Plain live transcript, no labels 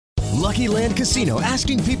Lucky Land Casino,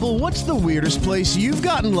 asking people, what's the weirdest place you've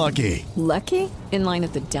gotten lucky? Lucky? In line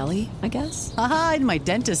at the deli, I guess? Aha, in my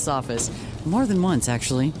dentist's office. More than once,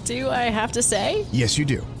 actually. Do I have to say? Yes, you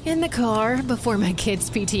do. In the car before my kids'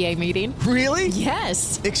 PTA meeting. Really?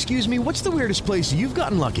 Yes. Excuse me, what's the weirdest place you've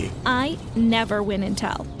gotten lucky? I never win and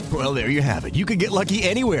tell. Well, there you have it. You can get lucky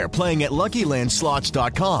anywhere, playing at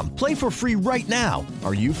LuckyLandSlots.com. Play for free right now.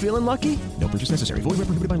 Are you feeling lucky? No purchase necessary. Void where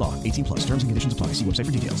prohibited by law. 18 plus. Terms and conditions apply. See website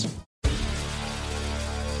for details.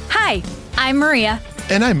 Hi, I'm Maria.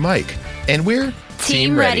 And I'm Mike. And we're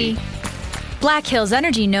Team Ready. Black Hills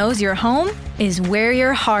Energy knows your home is where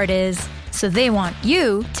your heart is, so they want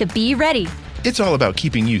you to be ready. It's all about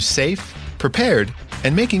keeping you safe, prepared,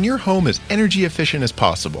 and making your home as energy efficient as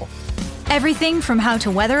possible. Everything from how to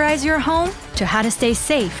weatherize your home to how to stay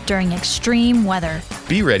safe during extreme weather.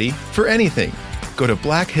 Be ready for anything. Go to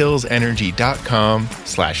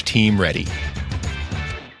blackhillsenergy.com/team ready.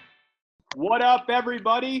 What up,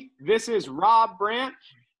 everybody? This is Rob Brandt.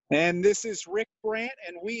 And this is Rick Brandt,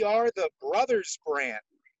 and we are the Brothers Brandt.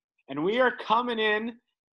 And we are coming in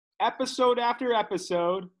episode after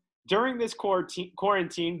episode during this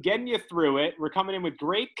quarantine, getting you through it. We're coming in with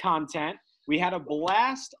great content. We had a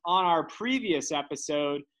blast on our previous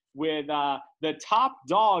episode with the top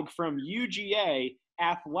dog from UGA,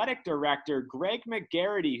 athletic director Greg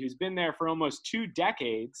McGarity, who's been there for almost 2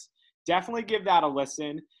 decades. Definitely give that a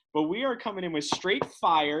listen. But we are coming in with straight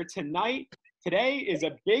fire tonight. Today is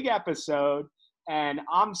a big episode, and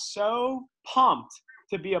I'm so pumped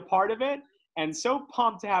to be a part of it and so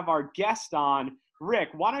pumped to have our guest on. Rick,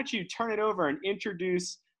 why don't you turn it over and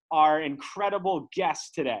introduce our incredible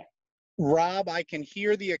guest today? Rob, I can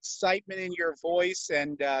hear the excitement in your voice,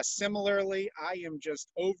 and similarly, I am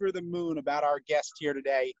just over the moon about our guest here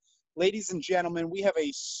today. Ladies and gentlemen, we have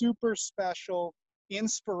a super special,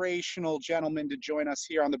 inspirational gentleman to join us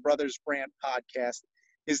here on the Brothers Brandt podcast.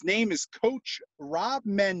 His name is Coach Rob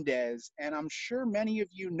Mendez, and I'm sure many of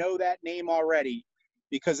you know that name already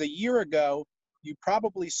because a year ago, you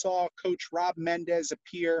probably saw Coach Rob Mendez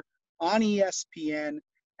appear on ESPN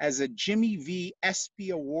as a Jimmy V.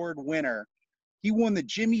 ESPY Award winner. He won the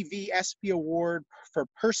Jimmy V. ESPY Award for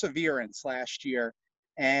Perseverance last year,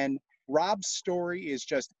 and Rob's story is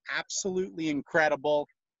just absolutely incredible.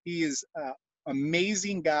 He is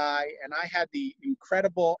amazing guy, and I had the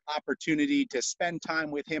incredible opportunity to spend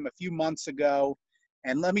time with him a few months ago.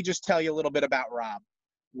 And let me just tell you a little bit about Rob.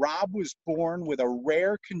 Rob was born with a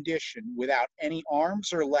rare condition without any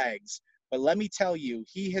arms or legs, but let me tell you,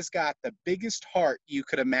 he has got the biggest heart you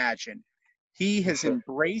could imagine. He has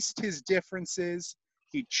embraced his differences.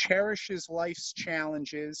 He cherishes life's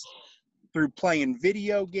challenges. Through playing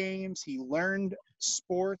video games, he learned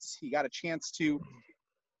sports. He got a chance to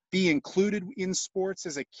be included in sports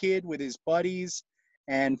as a kid with his buddies,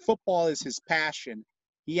 and football is his passion.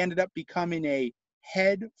 He ended up becoming a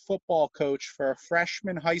head football coach for a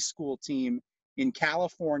freshman high school team in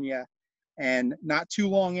California, and not too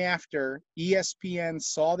long after, ESPN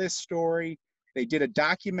saw this story. They did a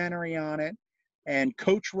documentary on it, and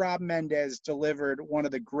Coach Rob Mendez delivered one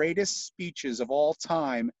of the greatest speeches of all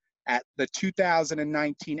time at the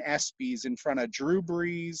 2019 ESPYs in front of Drew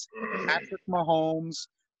Brees, Patrick Mahomes,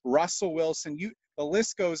 Russell Wilson, the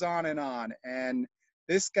list goes on. And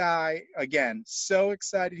this guy, again, so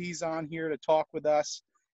excited he's on here to talk with us.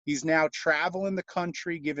 He's now traveling the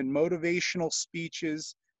country, giving motivational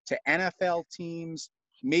speeches to NFL teams,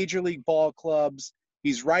 Major League ball clubs.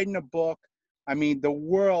 He's writing a book. I mean, the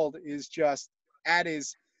world is just at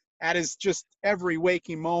his just every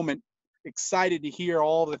waking moment, excited to hear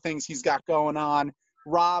all the things he's got going on.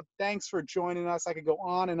 Rob, thanks for joining us. I could go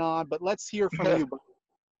on and on, but let's hear from you.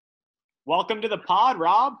 Welcome to the pod,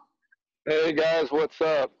 Rob. Hey guys, what's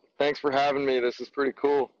up? Thanks for having me. This is pretty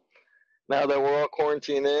cool. Now that we're all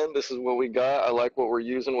quarantined in, this is what we got. I like what we're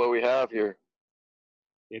using, what we have here.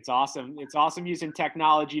 It's awesome. It's awesome using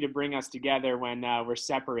technology to bring us together when we're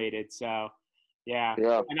separated. So, yeah.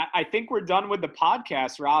 And I think we're done with the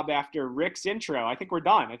podcast, Rob, after Rick's intro. I think we're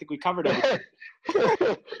done. I think we covered everything.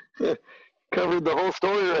 Covered the whole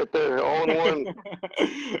story right there, all in one.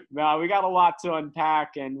 No, we got a lot to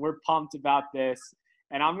unpack, and we're pumped about this.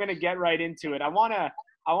 And I'm going to get right into it. I want to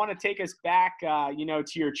take us back, to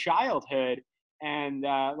your childhood, and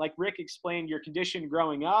like Rick explained, your condition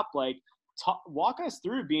growing up. Like, walk us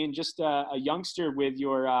through being just a youngster with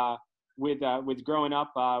your with growing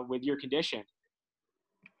up with your condition.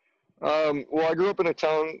 Well, I grew up in a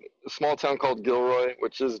small town called Gilroy,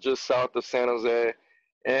 which is just south of San Jose.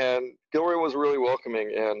 And Gilroy was really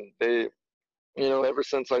welcoming, and they, ever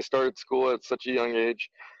since I started school at such a young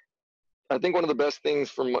age, I think one of the best things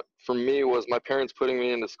for me was my parents putting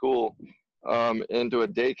me into school, into a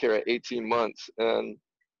daycare at 18 months. And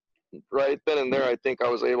right then and there, I think I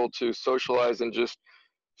was able to socialize and just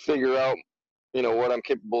figure out, what I'm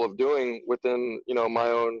capable of doing within, my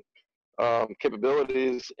own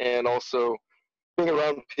capabilities. And also being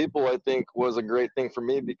around people, I think, was a great thing for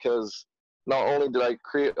me because not only did I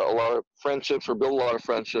create a lot of friendships or build a lot of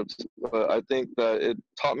friendships, but I think that it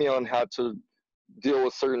taught me on how to deal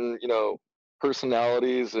with certain,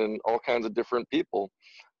 personalities and all kinds of different people.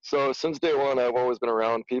 So since day one, I've always been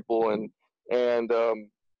around people, and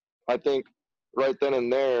I think right then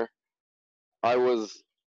and there, I was,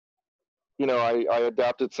 I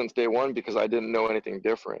adapted since day one because I didn't know anything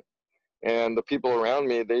different. And the people around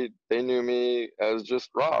me, they knew me as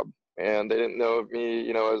just Rob, and they didn't know of me,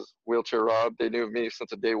 as wheelchair Rob. They knew of me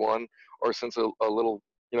since a day one, or since a little,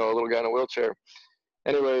 a little guy in a wheelchair.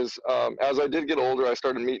 Anyways, as I did get older, I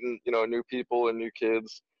started meeting, new people and new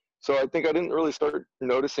kids. So I think I didn't really start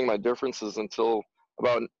noticing my differences until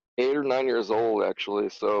about 8 or 9 years old, actually.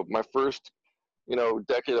 So my first,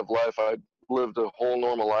 decade of life, I lived a whole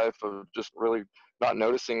normal life of just really not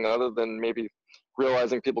noticing, other than maybe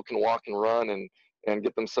realizing people can walk and run and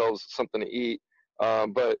get themselves something to eat.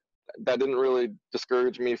 But that didn't really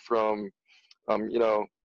discourage me from, you know,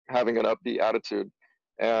 having an upbeat attitude.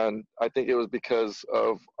 And I think it was because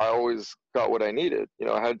of I always got what I needed.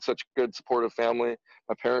 I had such a good supportive family.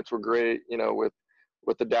 My parents were great,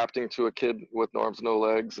 with adapting to a kid with no arms, no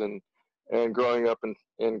legs, and growing up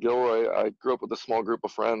in Gilroy. I grew up with a small group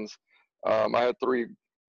of friends. I had three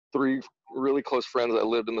really close friends that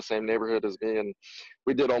lived in the same neighborhood as me, and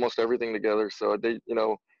we did almost everything together. So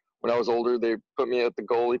when I was older, they put me at the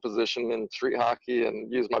goalie position in street hockey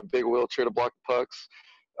and used my big wheelchair to block pucks.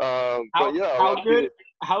 But yeah,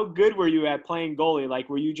 how good were you at playing goalie? Like,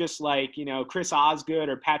 were you just like, Chris Osgood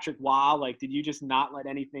or Patrick Waugh? Like, did you just not let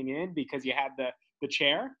anything in because you had the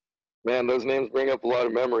chair? Man, those names bring up a lot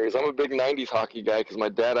of memories. I'm a big 90s hockey guy because my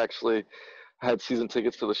dad actually had season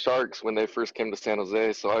tickets to the Sharks when they first came to San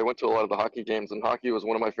Jose. So I went to a lot of the hockey games, and hockey was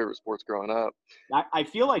one of my favorite sports growing up. I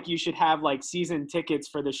feel like you should have like season tickets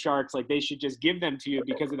for the Sharks. Like, they should just give them to you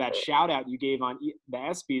because of that shout out you gave on the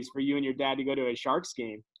ESPYs for you and your dad to go to a Sharks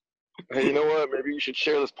game. Hey, you know what? Maybe you should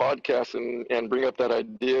share this podcast and bring up that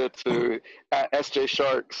idea to at SJ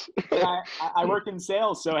Sharks. Yeah, I work in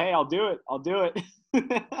sales, so hey, I'll do it.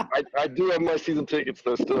 I do have my season tickets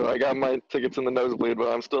though. Still, I got my tickets in the nosebleed,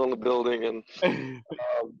 but I'm still in the building. And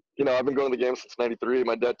I've been going to the game since '93.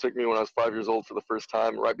 My dad took me when I was 5 years old for the first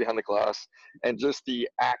time, right behind the glass, and just the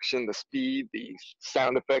action, the speed, the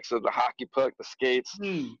sound effects of the hockey puck, the skates.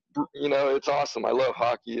 It's awesome. I love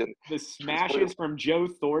hockey and the smashes from Joe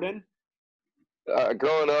Thornton.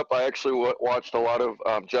 Growing up, I actually watched a lot of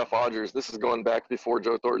Jeff Odgers. This is going back before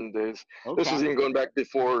Joe Thornton days. Okay. This is even going back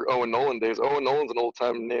before Owen Nolan days. Owen Nolan's an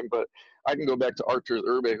old-time name, but I can go back to Arturs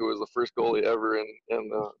Irbe, who was the first goalie ever in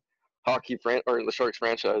the in the Sharks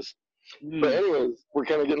franchise. But anyways, we're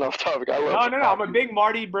kind of getting off topic. No. I'm a big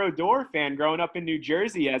Marty Brodeur fan growing up in New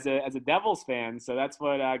Jersey as a Devils fan. So that's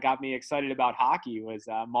what got me excited about hockey was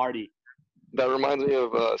Marty. That reminds me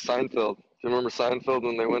of Seinfeld. Do you remember Seinfeld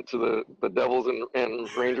when they went to the Devils and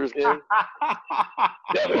Rangers game?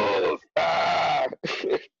 Devils! Ah!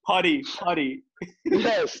 Putty.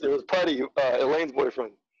 Yes, it was Putty, Elaine's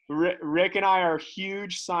boyfriend. Rick and I are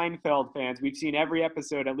huge Seinfeld fans. We've seen every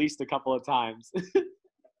episode at least a couple of times.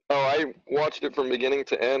 I watched it from beginning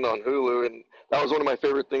to end on Hulu, and that was one of my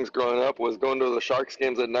favorite things growing up was going to the Sharks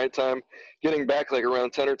games at nighttime, getting back like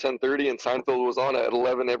around 10 or 10:30, and Seinfeld was on at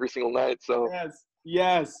 11 every single night. So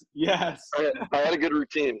Yes. I had a good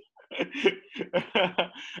routine.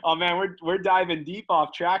 Oh man, we're diving deep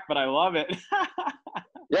off track, but I love it.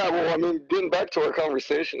 Yeah, well, I mean, getting back to our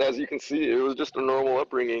conversation, as you can see, it was just a normal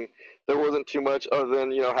upbringing. There wasn't too much other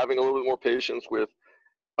than having a little bit more patience with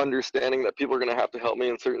understanding that people are going to have to help me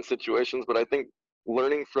in certain situations. But I think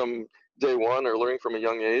learning from day one or learning from a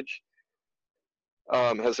young age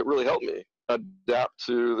has really helped me adapt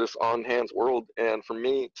to this on hands world. And for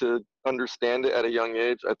me to understand it at a young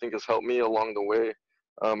age, I think has helped me along the way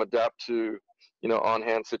adapt to on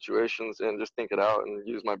hand situations and just think it out and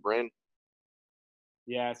use my brain.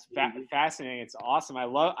 Yeah, it's fascinating. It's awesome. I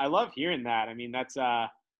love hearing that. I mean, that's a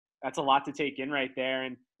lot to take in right there.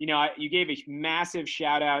 And you gave a massive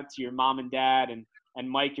shout out to your mom and dad and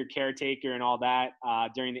Mike, your caretaker, and all that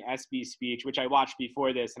during the SB speech, which I watched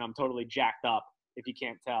before this, and I'm totally jacked up if you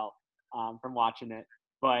can't tell from watching it.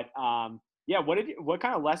 But yeah, what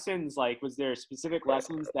kind of lessons, like, was there specific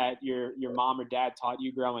lessons that your mom or dad taught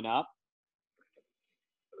you growing up?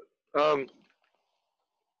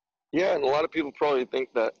 Yeah, and a lot of people probably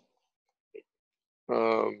think that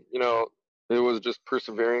You know, it was just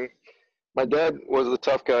persevering. My dad was the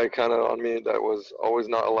tough guy kind of on me that was always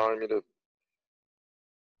not allowing me to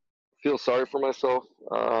feel sorry for myself.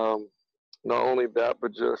 Not only that,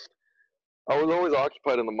 but just I was always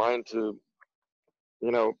occupied in the mind to,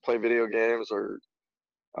 you know, play video games or,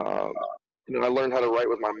 um, you know, I learned how to write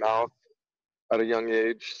with my mouth at a young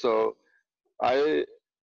age. So I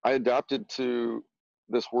I adapted to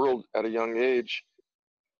this world at a young age,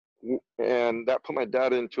 and that put my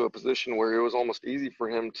dad into a position where it was almost easy for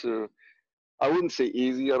him to. I wouldn't say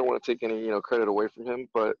easy. I don't want to take any, you know, credit away from him,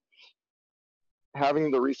 but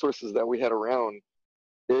having the resources that we had around,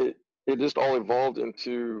 it just all evolved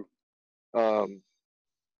into, um,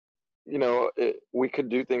 you know, we could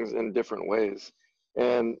do things in different ways.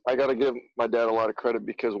 And I got to give my dad a lot of credit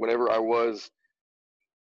because whenever I was,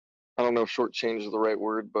 I don't know if shortchange is the right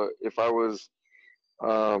word, but if I was,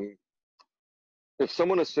 um, if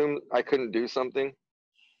someone assumed I couldn't do something,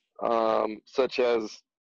 such as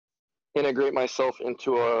integrate myself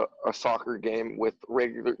into a soccer game with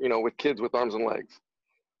regular, you know, with kids with arms and legs,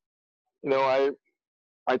 you know,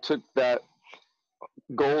 I took that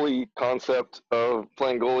goalie concept of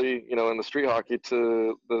playing goalie, you know, in the street hockey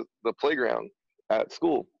to the playground at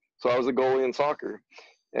school. So I was a goalie in soccer.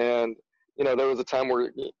 And, you know, there was a time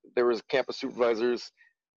where there was campus supervisors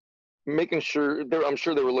making sure, I'm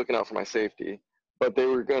sure they were looking out for my safety, but they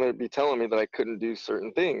were going to be telling me that I couldn't do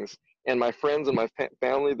certain things. And my friends and my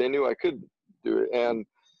family, they knew I could do it. And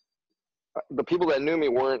the people that knew me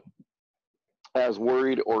weren't as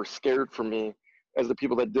worried or scared for me as the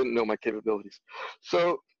people that didn't know my capabilities.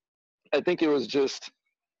 So I think it was just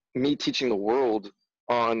me teaching the world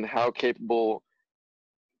on how capable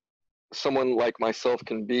someone like myself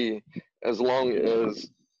can be, as long as,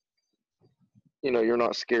 you know, you're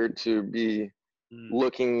not scared to be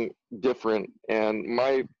looking different. And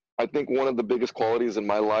I think one of the biggest qualities in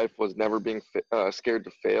my life was never being scared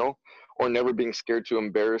to fail, or never being scared to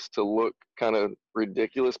embarrass, to look kind of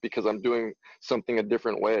ridiculous because I'm doing something a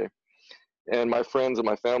different way. And my friends and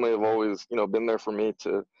my family have always, you know, been there for me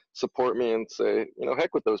to support me and say, you know,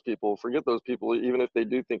 heck with those people, forget those people, even if they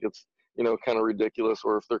do think it's, you know, kind of ridiculous,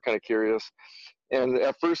 or if they're kind of curious. And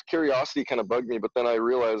at first, curiosity kind of bugged me, but then I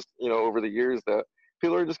realized, you know, over the years that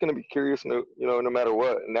people are just going to be curious, no, you know, no matter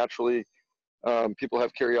what. And naturally, people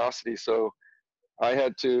have curiosity. So I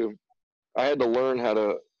had to learn how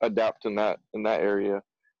to adapt in that area.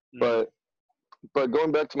 But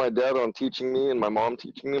going back to my dad on teaching me and my mom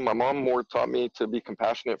teaching me, my mom more taught me to be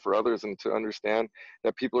compassionate for others and to understand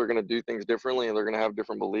that people are going to do things differently and they're going to have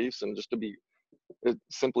different beliefs, and just to be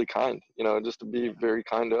simply kind, you know, just to be very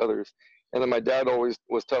kind to others. And then my dad always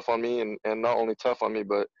was tough on me, and not only tough on me,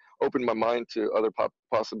 but opened my mind to other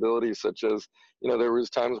possibilities, such as, you know, there was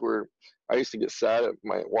times where I used to get sad at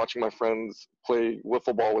watching my friends play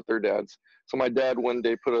wiffle ball with their dads. So my dad one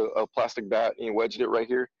day put a plastic bat and he wedged it right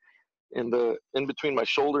here in between my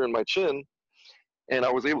shoulder and my chin, and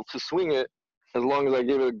I was able to swing it as long as I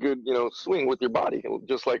gave it a good, you know, swing with your body,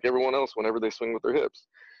 just like everyone else whenever they swing with their hips.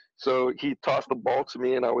 So he tossed the ball to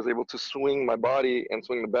me, and I was able to swing my body and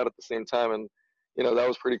swing the bat at the same time. And, you know, that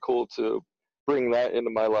was pretty cool to bring that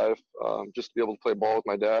into my life, just to be able to play ball with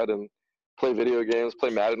my dad and play video games,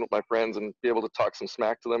 play Madden with my friends, and be able to talk some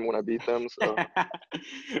smack to them when I beat them. So.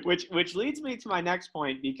 which leads me to my next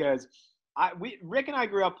point, because Rick and I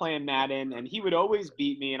grew up playing Madden, and he would always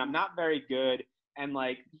beat me, and I'm not very good. And,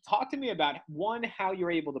 like, talk to me about, one, how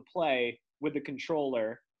you're able to play with the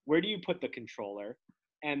controller. Where do you put the controller?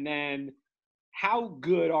 And then how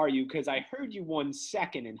good are you? Because I heard you won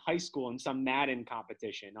second in high school in some Madden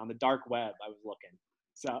competition on the dark web. I was looking.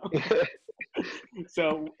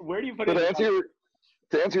 So where do you put it?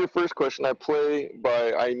 To answer your first question,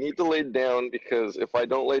 I need to lay down, because if I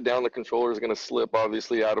don't lay down, the controller is going to slip,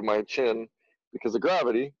 obviously, out of my chin because of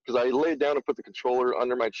gravity, because I laid down and put the controller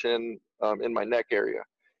under my chin, in my neck area.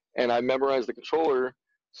 And I memorized the controller.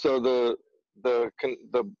 So the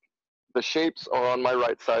shapes are on my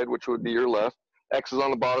right side, which would be your left. X is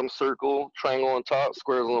on the bottom, circle, triangle on top,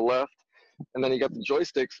 squares on the left. And then you got the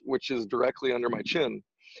joysticks, which is directly under my chin.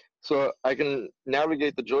 So I can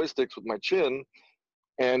navigate the joysticks with my chin.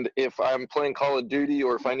 And if I'm playing Call of Duty,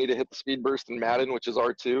 or if I need to hit the speed burst in Madden, which is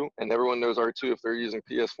R2, and everyone knows R2 if they're using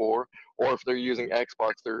PS4, or if they're using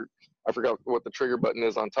Xbox, I forgot what the trigger button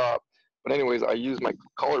is on top. But anyways, I use my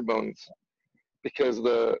collarbones, because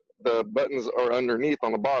the buttons are underneath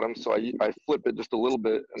on the bottom. So I flip it just a little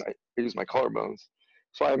bit, and I use my collarbones.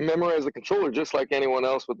 So I memorize the controller just like anyone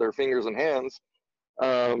else with their fingers and hands,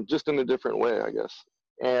 just in a different way, I guess.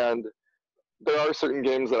 And there are certain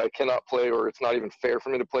games that I cannot play, or it's not even fair for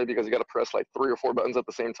me to play, because you got to press like 3 or 4 buttons at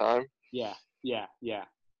the same time. Yeah. Yeah, yeah.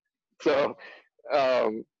 So,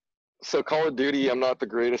 um, so Call of Duty, I'm not the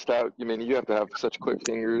greatest at. I mean, you have to have such quick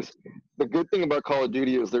fingers. The good thing about Call of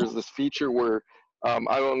Duty is there's this feature where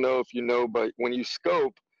I don't know if you know, but when you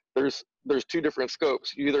scope, there's two different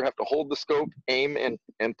scopes. You either have to hold the scope, aim,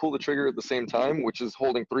 and pull the trigger at the same time, which is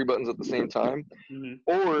holding 3 buttons at the same time, Mm-hmm.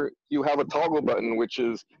 or you have a toggle button, which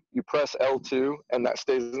is you press L2 and that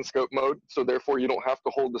stays in scope mode. So therefore, you don't have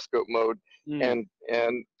to hold the scope mode Mm.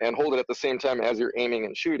 and hold it at the same time as you're aiming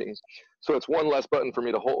and shooting. So it's one less button for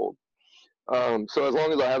me to hold. So as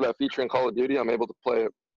long as I have that feature in Call of Duty, I'm able to play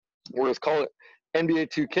it. Whereas call it NBA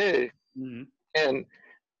 2K, Mm-hmm. and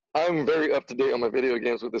I'm very up to date on my video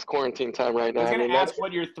games with this quarantine time right I now. was I gonna mean, ask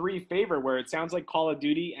what your 3 favorite were. It sounds like Call of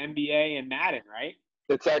Duty, NBA, and Madden, right?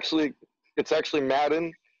 it's actually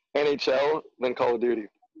Madden, NHL, then Call of Duty.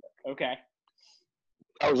 Okay.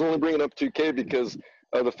 I was only bringing up 2K because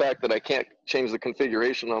of the fact that I can't change the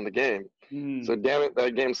configuration on the game. Mm. So damn it,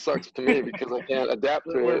 that game sucks to me because I can't adapt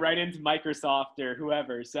to We're it. right into Microsoft or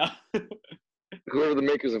whoever. So. Whoever the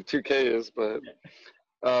makers of 2K is, but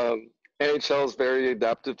NHL is very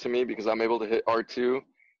adaptive to me because I'm able to hit R2,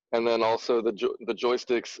 and then also the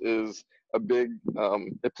joysticks is a big.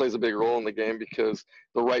 It plays a big role in the game because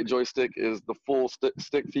the right joystick is the full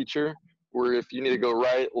stick feature, where if you need to go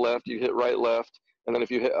right, left, you hit right, left, and then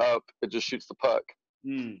if you hit up, it just shoots the puck.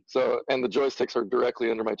 Mm. So, and the joysticks are directly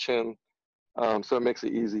under my chin, so it makes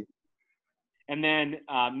it easy. And then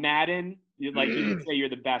Madden, like you could say you're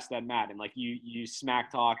the best at Madden. Like you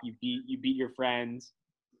smack talk, you beat your friends.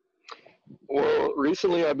 Well,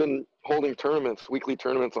 recently I've been holding tournaments, weekly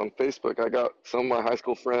tournaments on Facebook. I got some of my high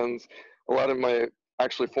school friends, a lot of my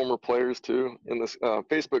actually former players too, in this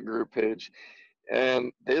Facebook group page,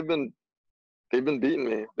 and they've been beating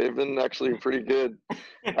me. They've been actually pretty good.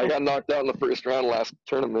 I got knocked out in the first round last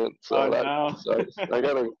tournament, so that sucks.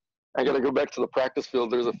 I gotta go back to the practice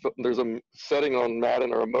field. There's a setting on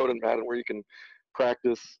Madden or a mode in Madden where you can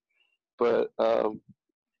practice, but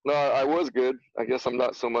no, I was good. I guess I'm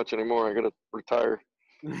not so much anymore. I gotta retire.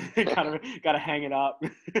 gotta hang it up.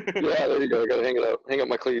 Yeah, there you go. I gotta hang it up. Hang up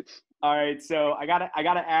my cleats. All right, so I gotta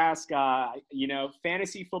ask.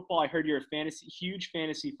 Fantasy football. I heard you're a huge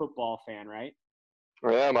fantasy football fan, right?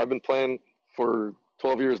 I am. I've been playing for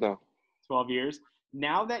 12 years now. 12 years.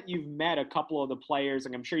 Now that you've met a couple of the players,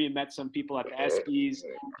 and I'm sure you met some people at the SBs,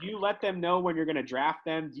 do you let them know when you're going to draft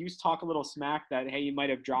them? Do you talk a little smack that, hey, you might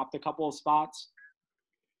have dropped a couple of spots?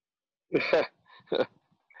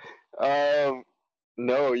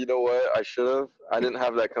 No, you know what? I should have. I didn't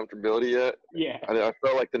have that comfortability yet. Yeah. I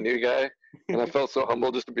felt like the new guy, and I felt so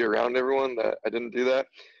humble just to be around everyone that I didn't do that.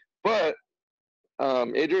 But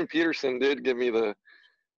Adrian Peterson did give me the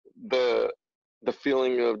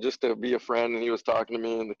feeling of just to be a friend, and he was talking to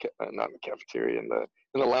me in not in the cafeteria, in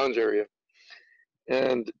the lounge area,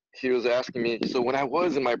 and he was asking me, so when I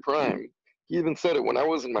was in my prime, he even said it, when I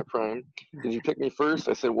was in my prime, did you pick me first?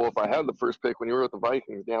 I said, well, if I had the first pick when you were with the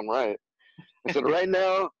Vikings, damn right. I said, right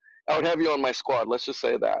now, I would have you on my squad. Let's just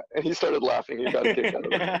say that. And he started laughing. He got a kick out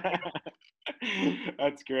of it.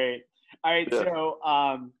 That's great. All right,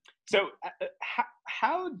 yeah. So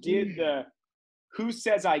how did the "Who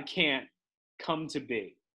Says I Can't" come to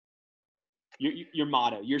be? Your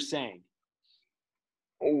motto, your saying.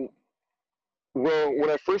 Oh, well, when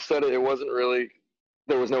I first said it, it wasn't really.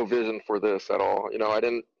 There was no vision for this at all. You know, I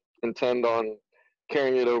didn't intend on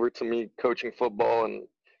carrying it over to me coaching football and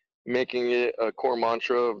making it a core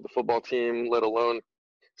mantra of the football team, let alone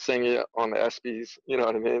saying it on the ESPYs. You know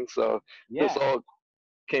what I mean? So This all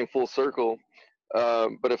came full circle.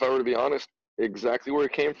 But if I were to be honest, exactly where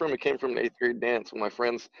it came from an 8th grade dance when my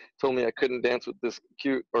friends told me I couldn't dance with this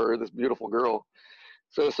beautiful girl.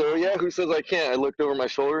 So yeah, who says I can't? I looked over my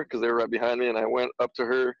shoulder because they were right behind me, and I went up to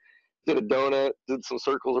her, did a donut, did some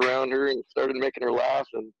circles around her, and started making her laugh,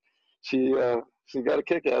 and she got a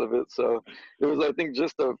kick out of it. So it was, I think,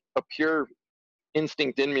 just a pure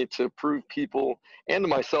instinct in me to prove people and to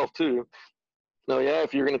myself too. No, yeah,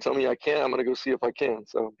 if you're going to tell me I can't, I'm going to go see if I can.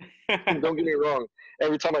 So don't get me wrong.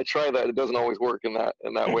 Every time I try that, it doesn't always work in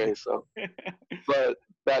that way. So, but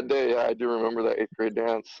that day, I do remember that 8th grade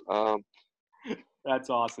dance.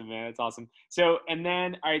 That's awesome, man. That's awesome. So, and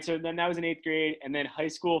then, all right, so then that was in 8th grade, and then high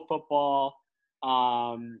school football.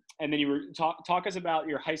 And then you were talk us about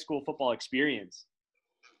your high school football experience.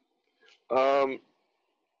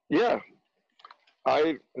 Yeah,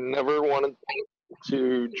 I never wanted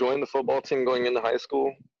to join the football team going into high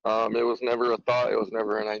school. It was never a thought. It was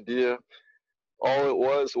never an idea. All it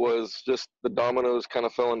was just the dominoes kind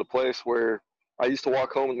of fell into place where I used to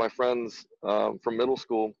walk home with my friends from middle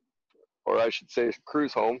school, or I should say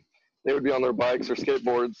cruise home, they would be on their bikes or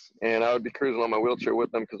skateboards, and I would be cruising on my wheelchair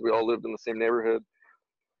with them because we all lived in the same neighborhood.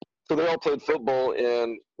 So they all played football,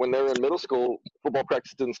 and when they were in middle school, football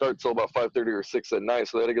practice didn't start till about 5:30 or 6 at night,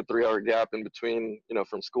 so they had a good 3-hour gap in between,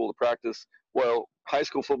 from school to practice. Well, high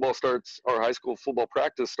school football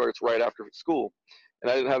practice starts right after school,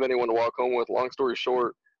 and I didn't have anyone to walk home with. Long story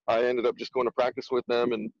short, I ended up just going to practice with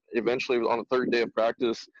them, and eventually on the third day of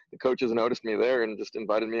practice, the coaches noticed me there and just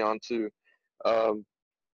invited me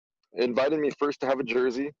invited me first to have a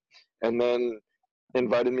jersey, and then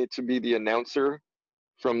invited me to be the announcer.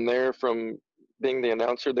 From there, from being the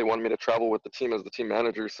announcer, they wanted me to travel with the team as the team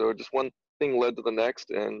manager. So just one thing led to the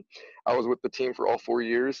next, and I was with the team for all 4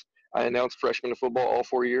 years. I announced freshman football all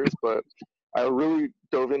 4 years, but I really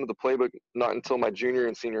dove into the playbook not until my junior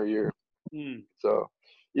and senior year. So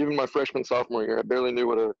even my freshman, sophomore year, I barely knew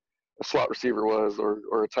what a slot receiver was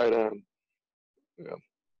or a tight end.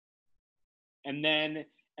 And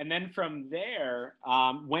then from there,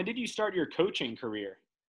 when did you start your coaching career?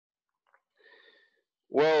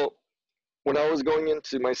 Well, when I was going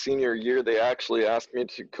into my senior year, they actually asked me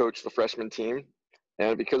to coach the freshman team.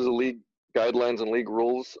 And because of league guidelines and league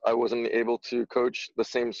rules, I wasn't able to coach the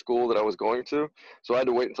same school that I was going to. So I had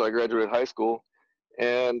to wait until I graduated high school.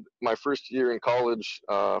 And my first year in college,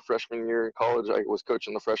 freshman year in college, I was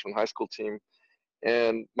coaching the freshman high school team.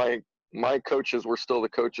 And my coaches were still the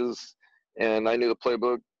coaches, and I knew the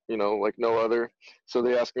playbook, like no other. So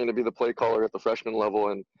they asked me to be the play caller at the freshman level,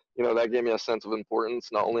 and that gave me a sense of importance.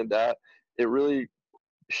 Not only that, it really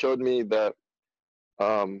showed me that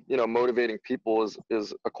motivating people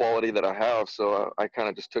is a quality that I have. So I kind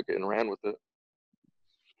of just took it and ran with it.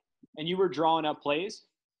 And you were drawing up plays?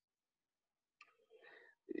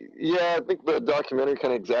 Yeah, I think the documentary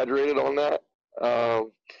kind of exaggerated on that.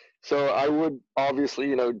 So I would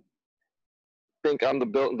obviously, think I'm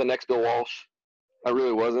the next Bill Walsh. I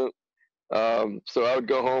really wasn't. So I would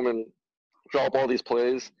go home and draw up all these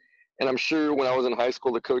plays. And I'm sure when I was in high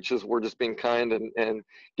school, the coaches were just being kind and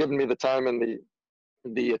giving me the time and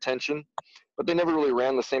the attention. But they never really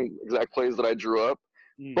ran the same exact plays that I drew up.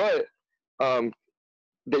 But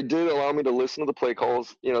they did allow me to listen to the play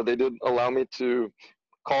calls. They did allow me to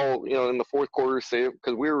call, in the fourth quarter, save,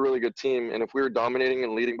 because we were a really good team. And if we were dominating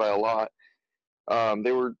and leading by a lot,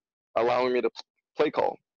 they were allowing me to play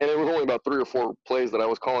call. And it was only about 3 or 4 plays that I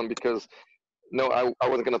was calling because I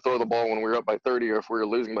wasn't going to throw the ball when we were up by 30 or if we were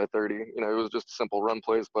losing by 30. It was just simple run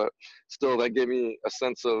plays, but still that gave me a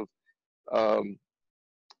sense of, of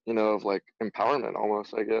like empowerment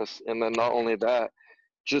almost, I guess. And then not only that,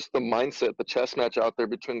 just the mindset, the chess match out there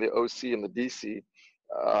between the OC and the DC.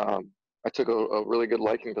 I took a really good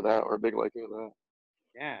liking to that, or a big liking to that.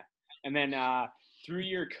 Yeah. And then through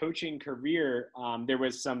your coaching career, there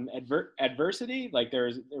was some adversity. Like there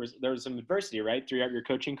was some adversity, right, throughout your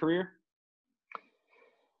coaching career?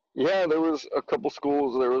 Yeah, there was a couple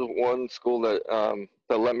schools. There was one school that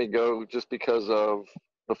let me go just because of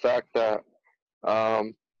the fact that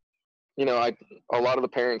a lot of the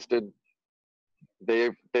parents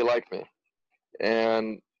they liked me,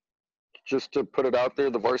 and just to put it out there,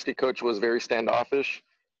 the varsity coach was very standoffish,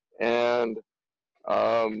 and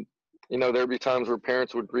there'd be times where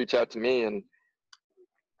parents would reach out to me, and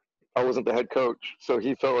I wasn't the head coach, so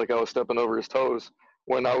he felt like I was stepping over his toes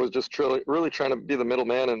when I was just really trying to be the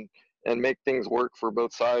middleman and make things work for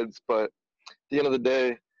both sides. But at the end of the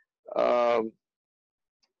day, I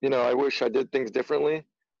wish I did things differently,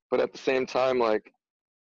 but at the same time, like,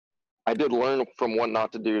 I did learn from what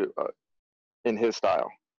not to do in his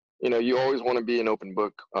style. You always want to be an open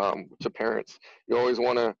book to parents. You always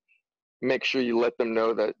want to make sure you let them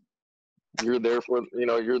know that you're there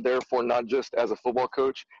for not just as a football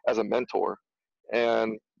coach, as a mentor.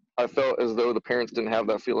 And I felt as though the parents didn't have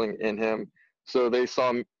that feeling in him. So they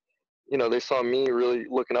saw me really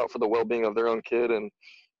looking out for the well-being of their own kid. And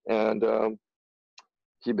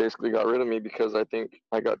he basically got rid of me because I think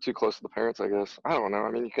I got too close to the parents, I guess. I don't know.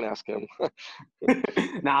 I mean, you can ask him.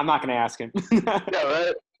 No, I'm not going to ask him. Yeah,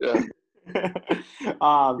 right? Yeah.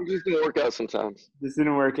 It just didn't work out sometimes. This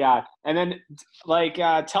didn't work out. And then,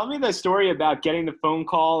 tell me the story about getting the phone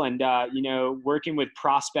call and, working with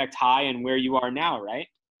Prospect High and where you are now, right?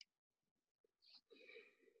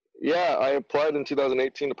 Yeah, I applied in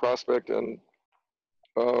 2018 to Prospect, and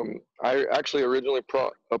I actually originally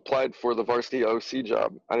applied for the varsity OC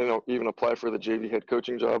job. I didn't even apply for the JV head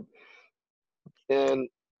coaching job. And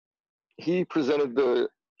he presented the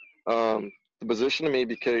position to me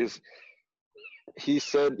because he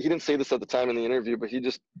said, he didn't say this at the time in the interview, but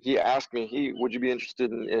he asked me, would you be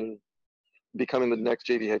interested in becoming the next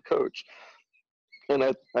JV head coach? And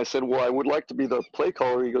I said, well, I would like to be the play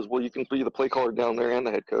caller. He goes, well, you can be the play caller down there and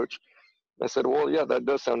the head coach. I said, well, yeah, that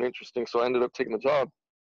does sound interesting. So I ended up taking the job.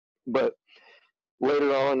 But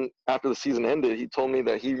later on, after the season ended, he told me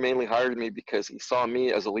that he mainly hired me because he saw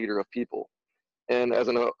me as a leader of people. And as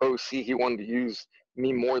an OC, he wanted to use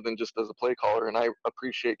me more than just as a play caller. And I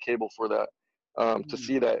appreciate Cable for that, to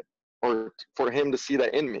see that, or for him to see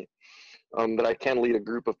that in me, that I can lead a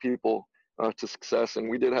group of people to success. And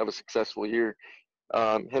we did have a successful year.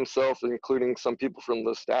 Himself, including some people from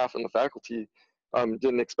the staff and the faculty,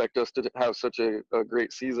 didn't expect us to have such a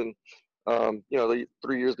great season. The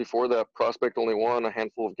 3 years before that, Prospect only won a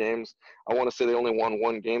handful of games. I want to say they only won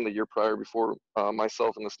one game the year prior before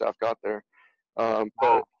myself and the staff got there.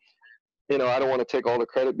 But, I don't want to take all the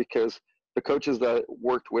credit because the coaches that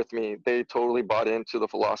worked with me, they totally bought into the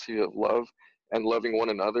philosophy of love and loving one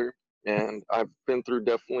another. And I've been through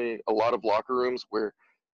definitely a lot of locker rooms where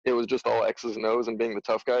it was just all X's and O's and being the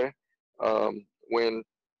tough guy. When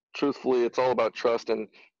truthfully, it's all about trust and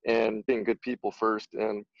being good people first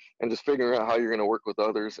and just figuring out how you're going to work with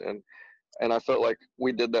others. And I felt like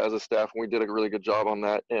we did that as a staff, and we did a really good job on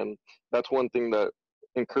that. And that's one thing that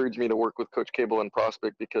encouraged me to work with Coach Cable and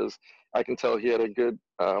Prospect, because I can tell he had good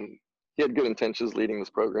intentions leading this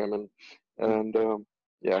program. And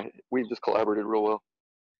we just collaborated real well.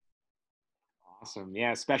 Awesome.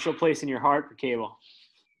 Yeah. Special place in your heart for Cable.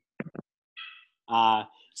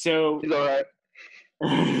 So he's all right.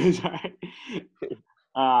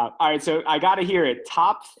 All right. So I got to hear it.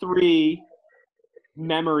 Top 3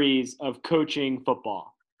 memories of coaching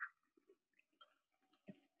football.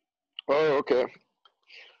 Oh, okay.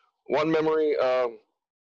 One memory that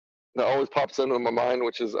always pops into my mind,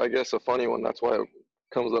 which is, I guess, a funny one. That's why it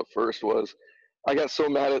comes up first, was I got so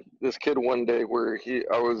mad at this kid one day where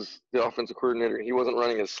I was the offensive coordinator. And he wasn't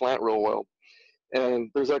running his slant real well. And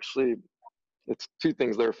it's 2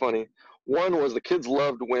 things that are funny. One was the kids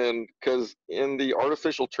loved because in the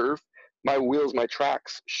artificial turf, my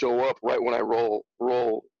tracks show up right when I roll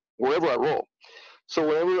wherever I roll. So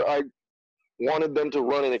whenever I wanted them to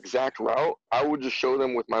run an exact route, I would just show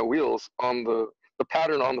them with my wheels on the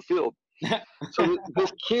pattern on the field. So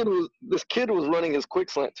this kid was running his quick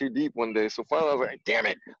slant too deep one day. So finally I was like, damn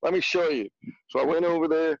it, let me show you. So I went over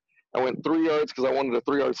there. I went 3 yards because I wanted a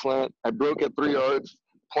 3-yard slant. I broke at 3 yards,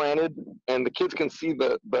 planted, and the kids can see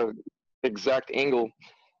the exact angle.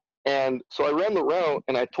 And so I ran the route,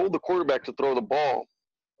 and I told the quarterback to throw the ball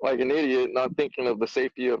like an idiot, not thinking of the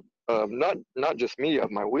safety of not just me,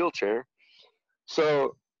 of my wheelchair.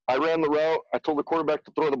 So I ran the route. I told the quarterback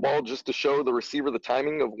to throw the ball just to show the receiver the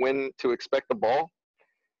timing of when to expect the ball.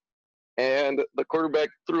 And the quarterback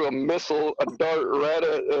threw a dart right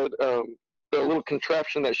at the little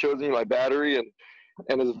contraption that shows me my battery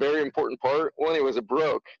and is a very important part. Well, anyways, it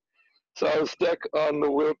broke. So I was stuck on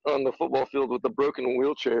the football field with a broken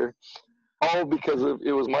wheelchair, all because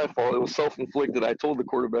it was my fault. It was self-inflicted. I told the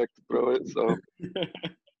quarterback to throw it. So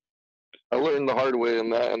I learned the hard way in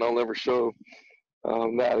that, and I'll never show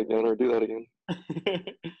that again or do that again.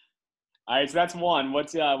 All right, so that's one.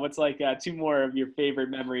 What's 2 more of your favorite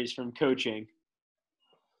memories from coaching?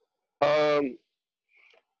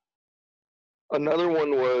 Another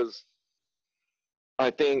one was,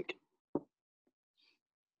 I think,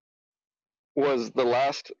 was the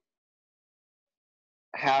last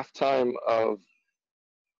halftime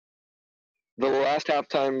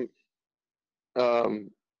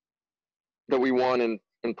that we won in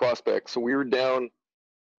Prospect. So we were down.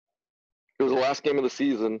 It was the last game of the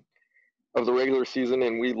season, of the regular season,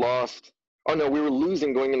 and we lost. Oh no, we were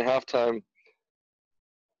losing going into halftime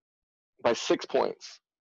by 6 points.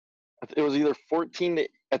 It was either 14 to,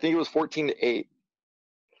 I think it was 14 to 8.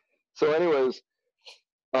 So anyways,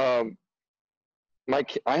 I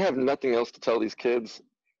have nothing else to tell these kids.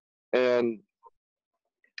 And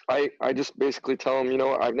I just basically tell them,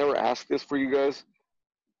 I've never asked this for you guys,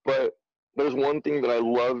 but there's one thing that I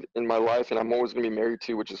love in my life and I'm always going to be married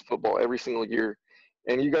to, which is football every single year.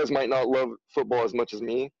 And you guys might not love football as much as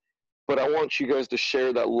me, but I want you guys to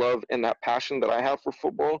share that love and that passion that I have for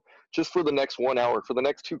football just for the next 1 hour, for the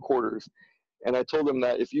next 2 quarters. And I told them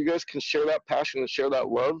that if you guys can share that passion and share that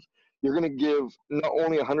love, you're going to give not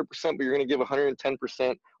only 100%, but you're going to give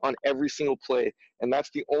 110% on every single play. And that's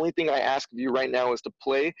the only thing I ask of you right now, is to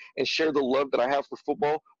play and share the love that I have for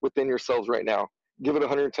football within yourselves right now. Give it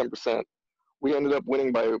 110%. We ended up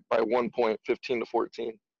winning by 1 point, 15 to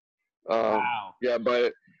 14. Wow.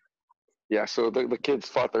 So the kids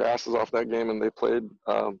fought their asses off that game, and they played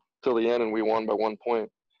till the end, and we won by 1 point.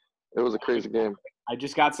 It was a crazy game. I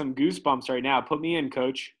just got some goosebumps right now. Put me in,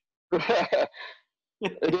 Coach.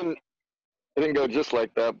 It didn't go just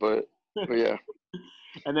like that, but yeah.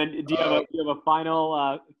 And then, do you have a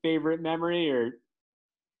final favorite memory, or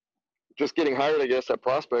just getting hired, I guess, at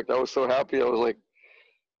Prospect, I was so happy. I was like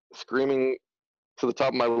screaming to the top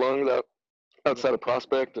of my lungs outside of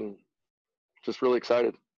Prospect, and just really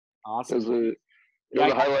excited. Awesome. It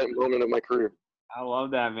was a highlight moment of my career. I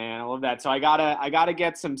love that, man. I love that. So I gotta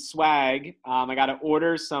get some swag. I gotta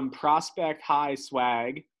order some Prospect High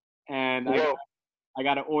swag, and I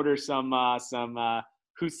gotta order some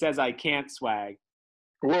Who Says I Can't swag.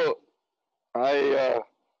 Well, I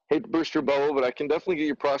hate to burst your bubble, but I can definitely get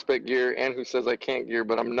you Prospect gear and Who Says I Can't gear,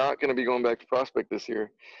 but I'm not going to be going back to Prospect this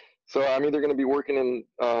year. So I'm either going to be working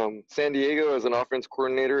in San Diego as an offense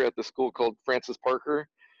coordinator at the school called Francis Parker,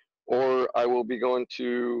 or I will be going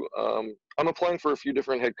to I'm applying for a few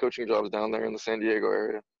different head coaching jobs down there in the San Diego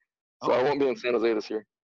area. So I won't be in San Jose this year.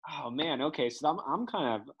 Oh man, okay. So I'm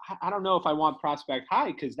kind of, I don't know if I want Prospect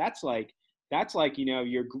High, because that's like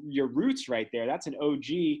your roots right there. That's an OG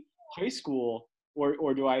high school.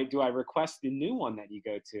 Or do I request the new one that you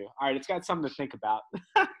go to? All right, it's got something to think about.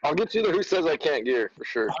 I'll get you the Who Says I Can't gear for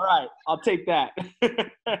sure. All right, I'll take that.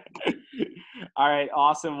 All right,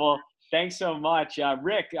 awesome. Well, thanks so much,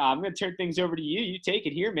 Rick. I'm going to turn things over to you. You take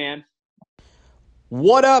it here, man.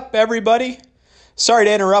 What up, everybody? Sorry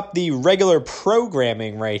to interrupt the regular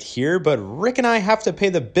programming right here, but Rick and I have to pay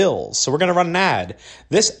the bills, so we're going to run an ad.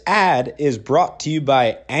 This ad is brought to you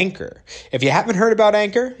by Anchor. If you haven't heard about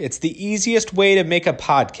Anchor, it's the easiest way to make a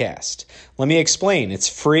podcast. Let me explain. It's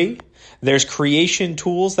free. There's creation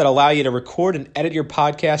tools that allow you to record and edit your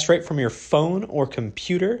podcast right from your phone or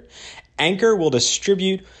computer. Anchor will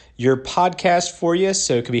distribute your podcast for you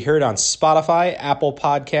so it can be heard on Spotify, Apple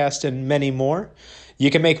Podcast, and many more. You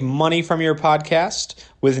can make money from your podcast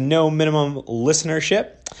with no minimum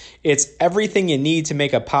listenership. It's everything you need to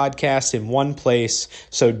make a podcast in one place.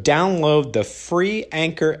 So download the free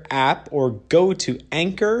Anchor app or go to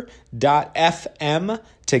anchor.fm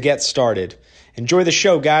to get started. Enjoy the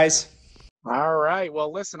show, guys. All right.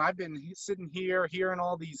 Well, listen, I've been sitting here hearing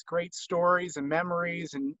all these great stories and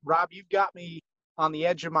memories. And Rob, you've got me on the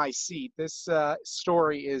edge of my seat. This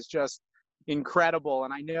story is just incredible.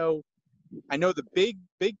 And I know the big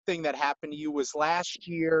thing that happened to you was last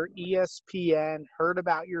year, ESPN heard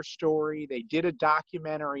about your story. They did a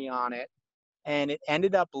documentary on it, and it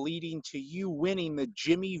ended up leading to you winning the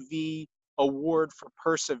Jimmy V Award for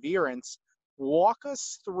Perseverance. Walk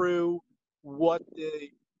us through what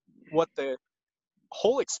the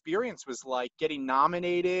whole experience was like, getting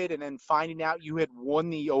nominated and then finding out you had won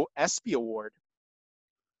the ESPY Award.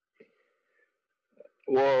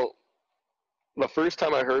 Well, the first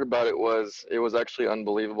time I heard about it was actually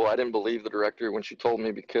unbelievable. I didn't believe the director when she told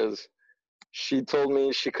me, because she told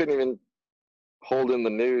me she couldn't even hold in the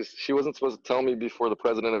news. She wasn't supposed to tell me before the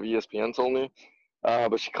president of ESPN told me,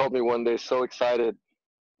 but she called me one day so excited,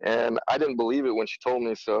 and I didn't believe it when she told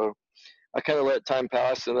me. So I kind of let time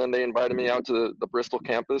pass, and then they invited me out to the Bristol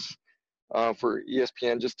campus for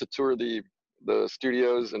ESPN just to tour the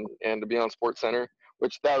studios and to be on SportsCenter.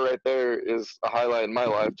 Which that right there is a highlight in my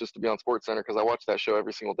life, just to be on SportsCenter, because I watch that show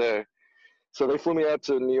every single day. So they flew me out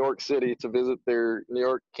to New York City to visit their New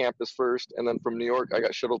York campus first, and then from New York I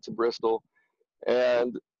got shuttled to Bristol.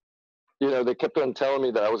 And they kept on telling me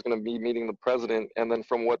that I was going to be meeting the president, and then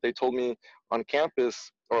from what they told me on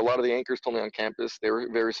campus, or a lot of the anchors told me on campus, they were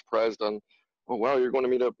very surprised on, oh wow, you're going to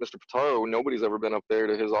meet up Mr. Pitaro. Nobody's ever been up there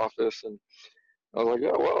to his office. And I was like,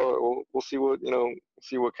 yeah, well, we'll see what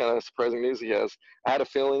kind of surprising news he has. I had a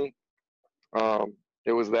feeling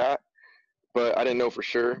it was that, but I didn't know for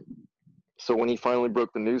sure. So when he finally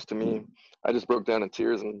broke the news to me, I just broke down in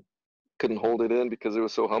tears and couldn't hold it in because it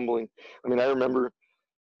was so humbling. I mean, I remember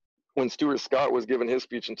when Stuart Scott was giving his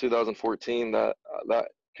speech in 2014, that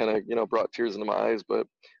kind of brought tears into my eyes. But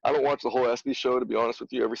I don't watch the whole ESPY show, to be honest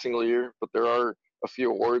with you, every single year. But there are a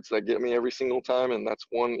few awards that get me every single time, and that's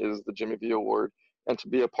one is the Jimmy V Award. And to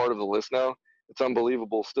be a part of the list now, it's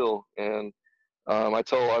unbelievable still. And I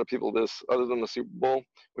tell a lot of people this, other than the Super Bowl,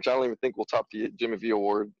 which I don't even think will top the Jimmy V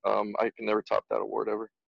Award. I can never top that award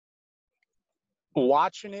ever.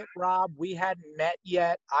 Watching it, Rob, we hadn't met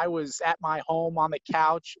yet. I was at my home on the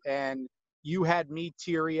couch, and you had me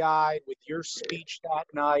teary-eyed with your speech that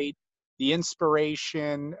night, the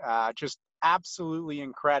inspiration, just absolutely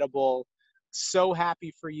incredible. So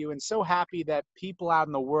happy for you, and so happy that people out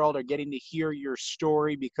in the world are getting to hear your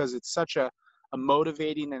story, because it's such a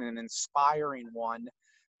motivating and an inspiring one.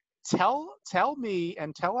 Tell me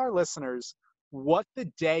and tell our listeners what the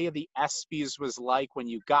day of the ESPYs was like when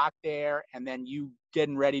you got there, and then you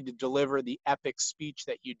getting ready to deliver the epic speech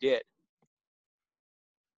that you did.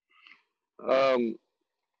 Well,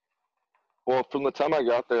 from the time I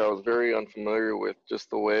got there, I was very unfamiliar with just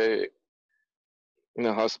the way,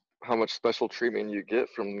 how much special treatment you get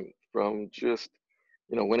from from just,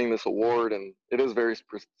 winning this award. And it is very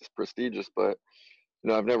prestigious, but,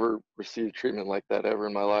 I've never received treatment like that ever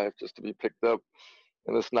in my life, just to be picked up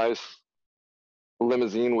in this nice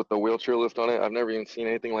limousine with the wheelchair lift on it. I've never even seen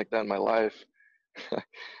anything like that in my life.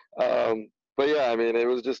 But yeah, I mean, it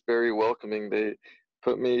was just very welcoming. They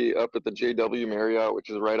put me up at the JW Marriott, which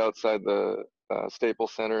is right outside the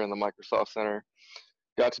Staples Center and the Microsoft Center.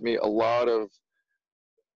 Got to meet a lot of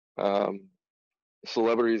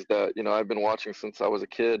celebrities that, I've been watching since I was a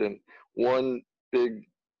kid. And one big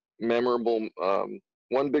memorable,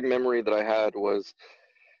 one big memory that I had was,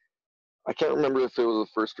 I can't remember if it was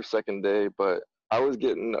the first or second day, but I was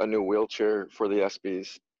getting a new wheelchair for the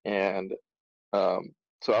ESPYs. And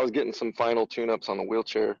so I was getting some final tune-ups on the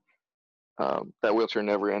wheelchair. That wheelchair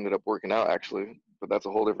never ended up working out, actually, but that's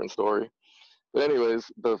a whole different story. But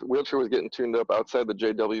anyways, the wheelchair was getting tuned up outside the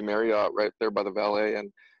JW Marriott right there by the valet,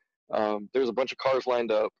 and there's a bunch of cars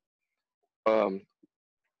lined up.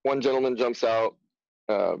 One gentleman jumps out,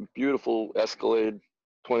 beautiful Escalade,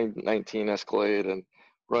 2019 Escalade, and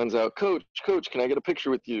runs out, Coach, can I get a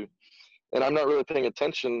picture with you? And I'm not really paying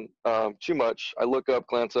attention too much. I look up,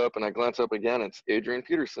 glance up, and I glance up again. It's Adrian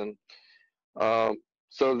Peterson.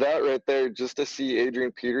 So that right there, just to see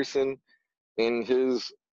Adrian Peterson in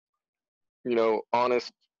his,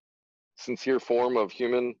 honest, sincere form of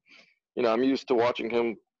human, I'm used to watching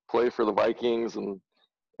him play for the Vikings, and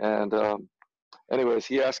anyways,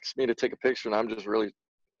 he asks me to take a picture, and I'm just really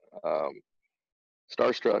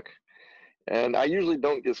starstruck. And I usually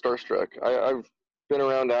don't get starstruck. I've been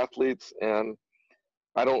around athletes, and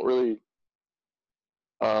I don't really,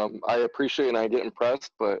 I appreciate and I get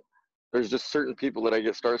impressed, but there's just certain people that I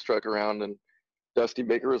get starstruck around, and Dusty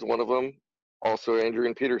Baker is one of them, also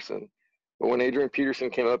Adrian Peterson. But when Adrian Peterson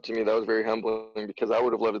came up to me, that was very humbling, because I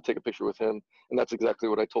would have loved to take a picture with him, and that's exactly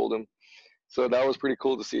what I told him. So that was pretty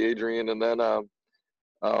cool to see Adrian. And then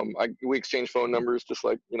we exchanged phone numbers, just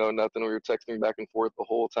like, nothing. We were texting back and forth the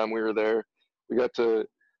whole time we were there. We got to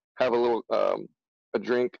have a little a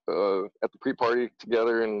drink at the pre-party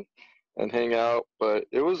together and hang out. But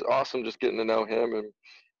it was awesome just getting to know him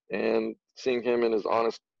and seeing him in his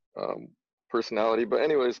honest personality. But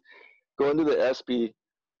anyways, going to the ESPY,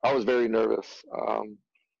 I was very nervous.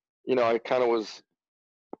 I kind of was,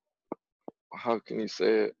 how can you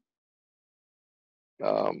say it?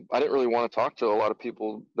 I didn't really want to talk to a lot of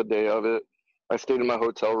people the day of it. I stayed in my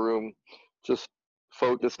hotel room, just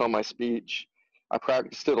focused on my speech. I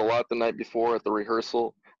practiced it a lot the night before at the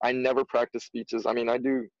rehearsal. I never practice speeches. I mean, I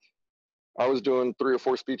was doing 3 or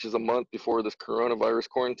 4 speeches a month before this coronavirus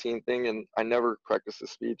quarantine thing, and I never practiced a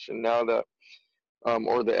speech. And now that,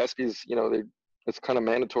 or the ESPYs, it's kind of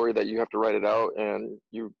mandatory that you have to write it out and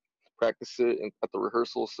you practice it at the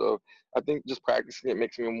rehearsal. So I think just practicing it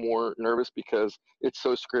makes me more nervous, because it's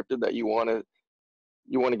so scripted that you want to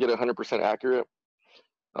get 100% accurate.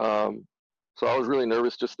 So I was really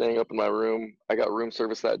nervous just staying up in my room. I got room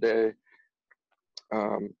service that day.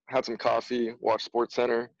 Had some coffee, watched Sports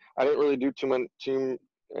Center. I didn't really do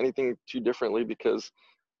anything too differently, because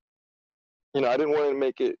I didn't want to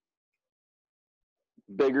make it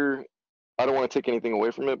bigger. I don't want to take anything away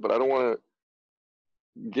from it, but I don't want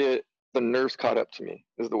to get the nerves caught up to me,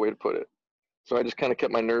 is the way to put it. So I just kind of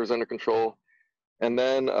kept my nerves under control. And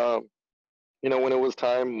then, when it was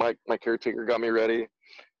time, my caretaker got me ready.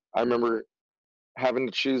 I remember having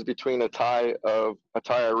to choose between a tie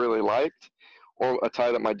I really liked or a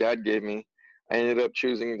tie that my dad gave me. I ended up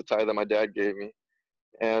choosing the tie that my dad gave me.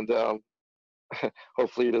 And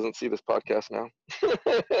hopefully he doesn't see this podcast now.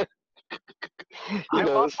 I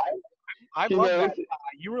love that.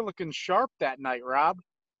 You were looking sharp that night, Rob.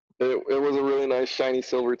 It was a really nice shiny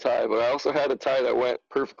silver tie, but I also had a tie that went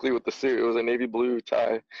perfectly with the suit. It was a navy blue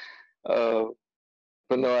tie. But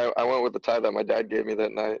no, I went with the tie that my dad gave me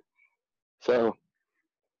that night. So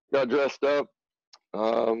got dressed up.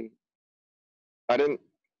 I didn't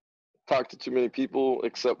talk to too many people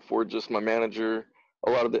except for just my manager.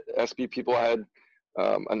 A lot of the ESPY people, I had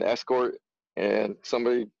an escort, and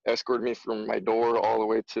somebody escorted me from my door all the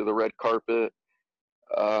way to the red carpet.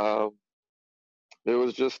 It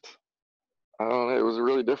was just, I don't know, it was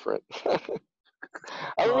really different. I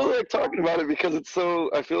don't really like talking about it, because it's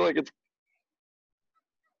so, I feel like it's,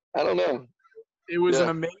 I don't know. It was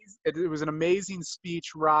an amazing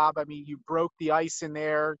speech, Rob. I mean, you broke the ice in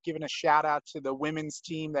there, giving a shout out to the women's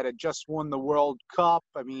team that had just won the World Cup.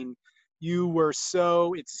 I mean, you were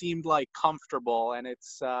so, it seemed like, comfortable, and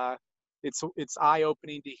it's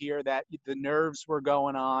eye-opening to hear that the nerves were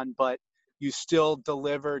going on, but you still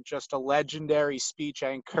delivered just a legendary speech. I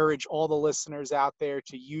encourage all the listeners out there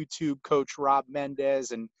to YouTube Coach Rob Mendez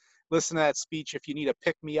and listen to that speech. If you need to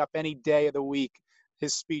pick me up any day of the week,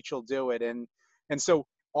 his speech will do it. And so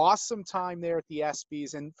awesome time there at the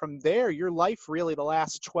ESPYs. And from there, your life really the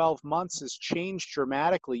last 12 months has changed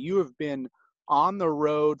dramatically. You have been on the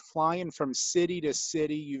road, flying from city to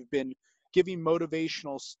city. You've been giving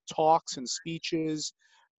motivational talks and speeches.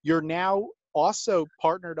 You're now also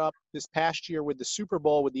partnered up this past year with the Super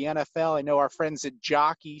Bowl with the NFL. I know our friends at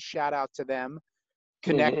Jockey, shout out to them,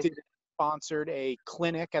 connected, sponsored a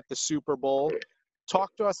clinic at the Super Bowl.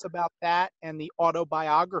 Talk to us about that and the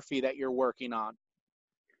autobiography that you're working on.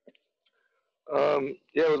 Yeah,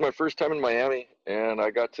 it was my first time in Miami, and I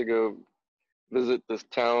got to go visit this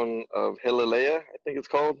town of Hialeah, I think it's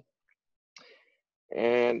called.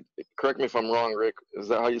 And correct me if I'm wrong, Rick. Is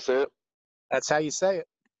that how you say it? That's how you say it.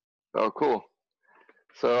 Oh, cool.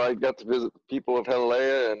 So I got to visit the people of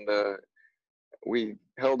Hialeah, and we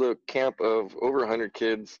held a camp of over 100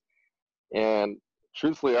 kids. And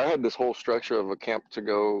truthfully, I had this whole structure of a camp to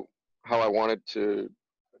go how I wanted to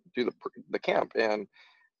do the camp. And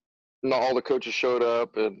not all the coaches showed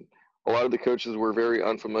up, and a lot of the coaches were very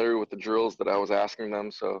unfamiliar with the drills that I was asking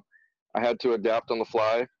them. So I had to adapt on the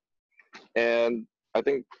fly. And I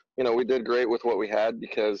think, we did great with what we had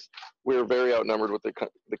because we were very outnumbered with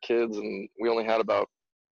the kids, and we only had about,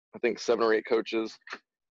 I think, 7 or 8 coaches.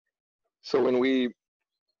 So when we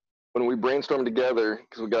brainstormed together,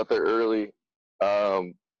 because we got there early,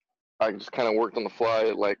 I just kind of worked on the fly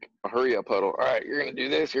at like a hurry up huddle. All right, you're going to do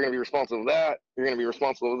this. You're going to be responsible for that. You're going to be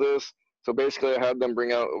responsible for this. So basically I had them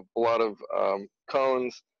bring out a lot of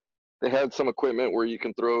cones. They had some equipment where you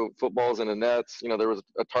can throw footballs into nets. There was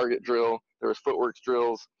a target drill. There was footwork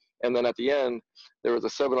drills. And then at the end, there was a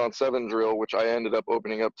 7-on-7 drill, which I ended up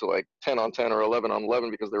opening up to like 10-on-10 or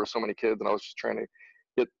 11-on-11 because there were so many kids, and I was just trying to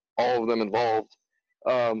get all of them involved.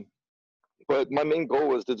 But my main goal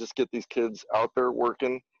was to just get these kids out there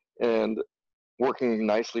working and working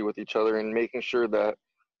nicely with each other and making sure that,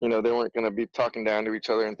 they weren't going to be talking down to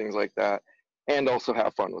each other and things like that, and also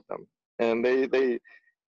have fun with them. And we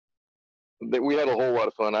had a whole lot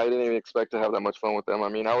of fun. I didn't even expect to have that much fun with them. I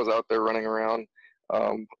mean, I was out there running around.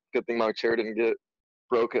 Good thing my chair didn't get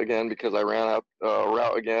broke again because I ran out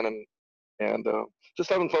route again, and just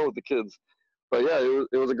having fun with the kids. But yeah,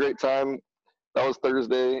 it was a great time. That was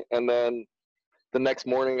Thursday, and then the next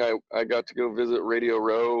morning I got to go visit Radio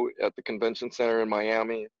Row at the convention center in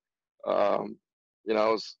Miami. I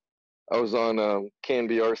was on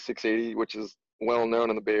KNBR 680, which is well known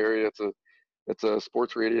in the Bay Area. It's a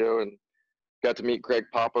sports radio, and got to meet Greg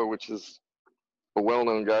Papa, which is a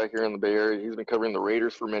well-known guy here in the Bay Area. He's been covering the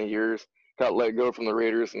Raiders for many years. Got let go from the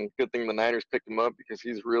Raiders, and good thing the Niners picked him up because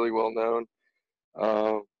he's really well known.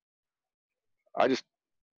 It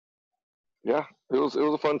was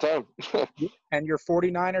a fun time. And your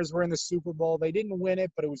 49ers were in the Super Bowl. They didn't win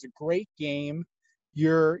it, but it was a great game.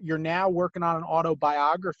 You're now working on an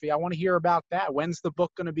autobiography. I want to hear about that. When's the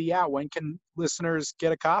book going to be out? When can listeners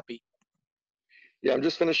get a copy? Yeah, I'm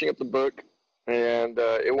just finishing up the book, and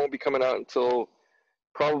it won't be coming out until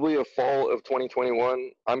probably a fall of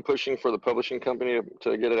 2021. I'm pushing for the publishing company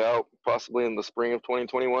to get it out possibly in the spring of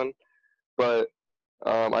 2021, but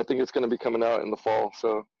I think it's going to be coming out in the fall.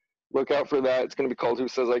 So look out for that. It's going to be called Who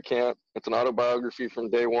Says I Can't. It's an autobiography from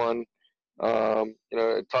day one.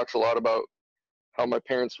 It talks a lot about how my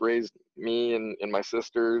parents raised me and my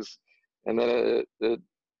sisters, and then it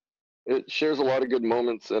shares a lot of good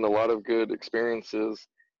moments and a lot of good experiences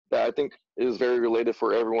that I think is very related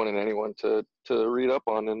for everyone and anyone to read up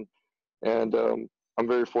on. And I'm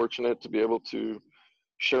very fortunate to be able to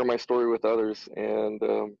share my story with others. And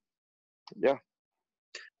yeah.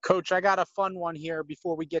 Coach, I got a fun one here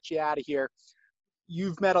before we get you out of here.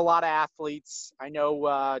 You've met a lot of athletes. I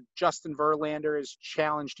know Justin Verlander has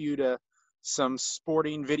challenged you to some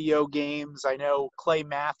sporting video games. I know Clay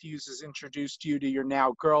Matthews has introduced you to your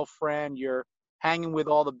now girlfriend. You're hanging with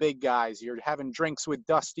all the big guys. You're having drinks with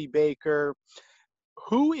Dusty Baker.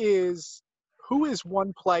 Who is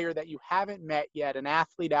one player that you haven't met yet, an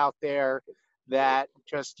athlete out there that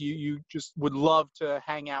just you just would love to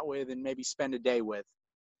hang out with and maybe spend a day with?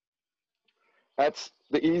 That's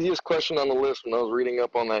the easiest question on the list when I was reading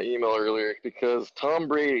up on that email earlier, because Tom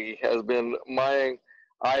Brady has been my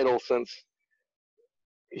idol since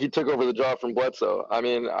he took over the job from Bledsoe. I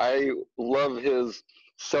mean, I love his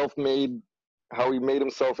self-made, how he made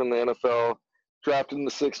himself in the NFL, drafted in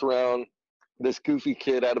the 6th round, this goofy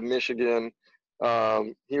kid out of Michigan.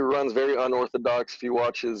 He runs very unorthodox if you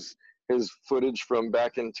watch his footage from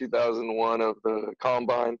back in 2001 of the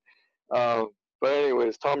Combine. But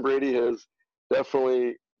anyways, Tom Brady has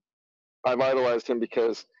definitely, I've idolized him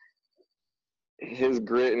because his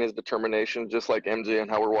grit and his determination, just like MJ and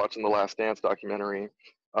how we're watching the Last Dance documentary.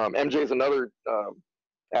 MJ is another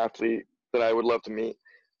athlete that I would love to meet,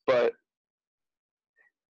 but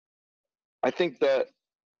I think that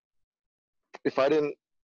if I didn't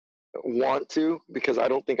want to, because I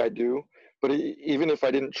don't think I do, but even if I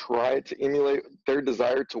didn't try to emulate their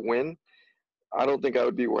desire to win, I don't think I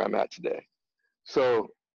would be where I'm at today. So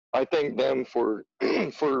I thank them for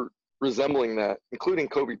for resembling that, including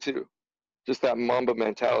Kobe too, just that Mamba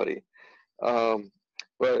mentality.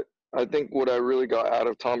 But I think what I really got out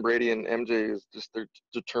of Tom Brady and MJ is just their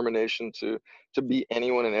determination to beat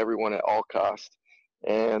anyone and everyone at all costs.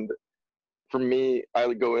 And for me, I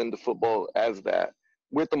would go into football as that,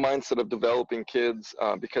 with the mindset of developing kids,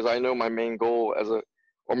 because I know my main goal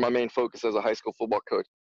my main focus as a high school football coach.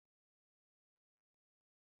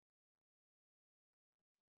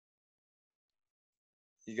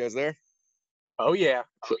 You guys there? Oh, yeah.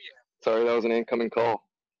 Sorry, that was an incoming call.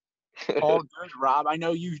 All good, Rob. I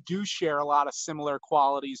know you do share a lot of similar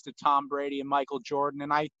qualities to Tom Brady and Michael Jordan,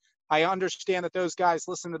 and I understand that those guys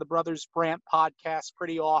listen to the Brothers Brandt podcast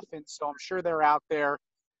pretty often, so I'm sure they're out there,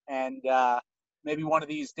 and maybe one of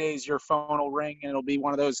these days your phone will ring and it'll be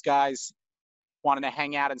one of those guys wanting to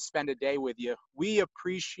hang out and spend a day with you. We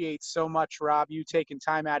appreciate so much, Rob, you taking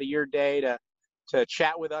time out of your day to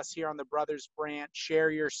chat with us here on the Brothers Brandt, share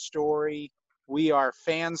your story. We are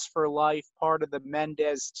fans for life, part of the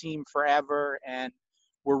Mendez team forever, and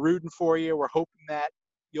we're rooting for you. We're hoping that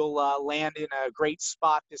you'll land in a great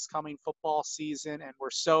spot this coming football season, and we're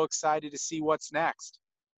so excited to see what's next.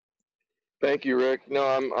 Thank you, Rick. No,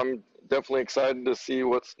 I'm definitely excited to see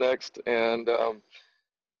what's next, and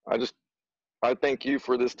I thank you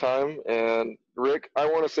for this time. And Rick, I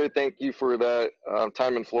want to say thank you for that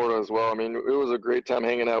time in Florida as well. I mean, it was a great time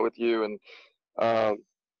hanging out with you, and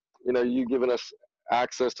you giving us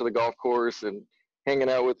access to the golf course and hanging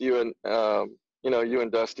out with you, and you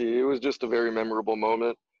and Dusty. It was just a very memorable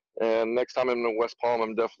moment. And next time I'm in West Palm,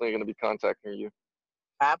 I'm definitely going to be contacting you.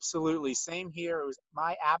 Absolutely. Same here. It was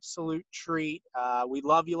my absolute treat. We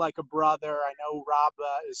love you like a brother. I know Rob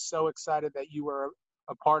is so excited that you were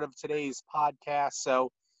a part of today's podcast.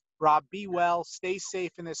 So, Rob, be well. Stay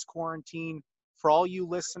safe in this quarantine. For all you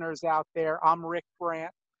listeners out there, I'm Rick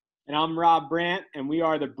Brandt. And I'm Rob Brandt, and we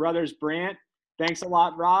are the Brothers Brandt. Thanks a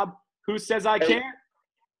lot, Rob. Who says I can't?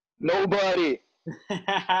 Nobody.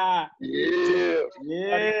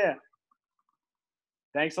 Yeah.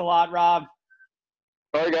 Thanks a lot, Rob.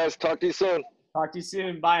 All right, guys. Talk to you soon. Talk to you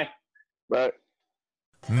soon. Bye. Bye.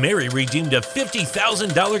 Mary redeemed a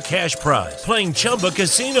 $50,000 cash prize playing Chumba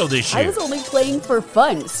Casino this year. I was only playing for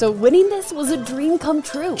fun, so winning this was a dream come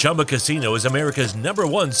true. Chumba Casino is America's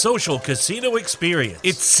 #1 social casino experience.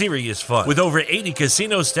 It's serious fun. With over 80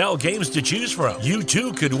 casino-style games to choose from, you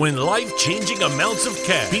too could win life-changing amounts of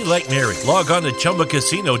cash. Be like Mary. Log on to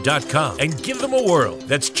ChumbaCasino.com and give them a whirl.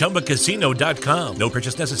 That's ChumbaCasino.com. No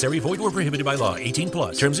purchase necessary. Void or prohibited by law.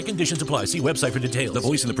 18+. Terms and conditions apply. See website for details. The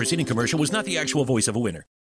voice in the preceding commercial was not the actual voice of a winner.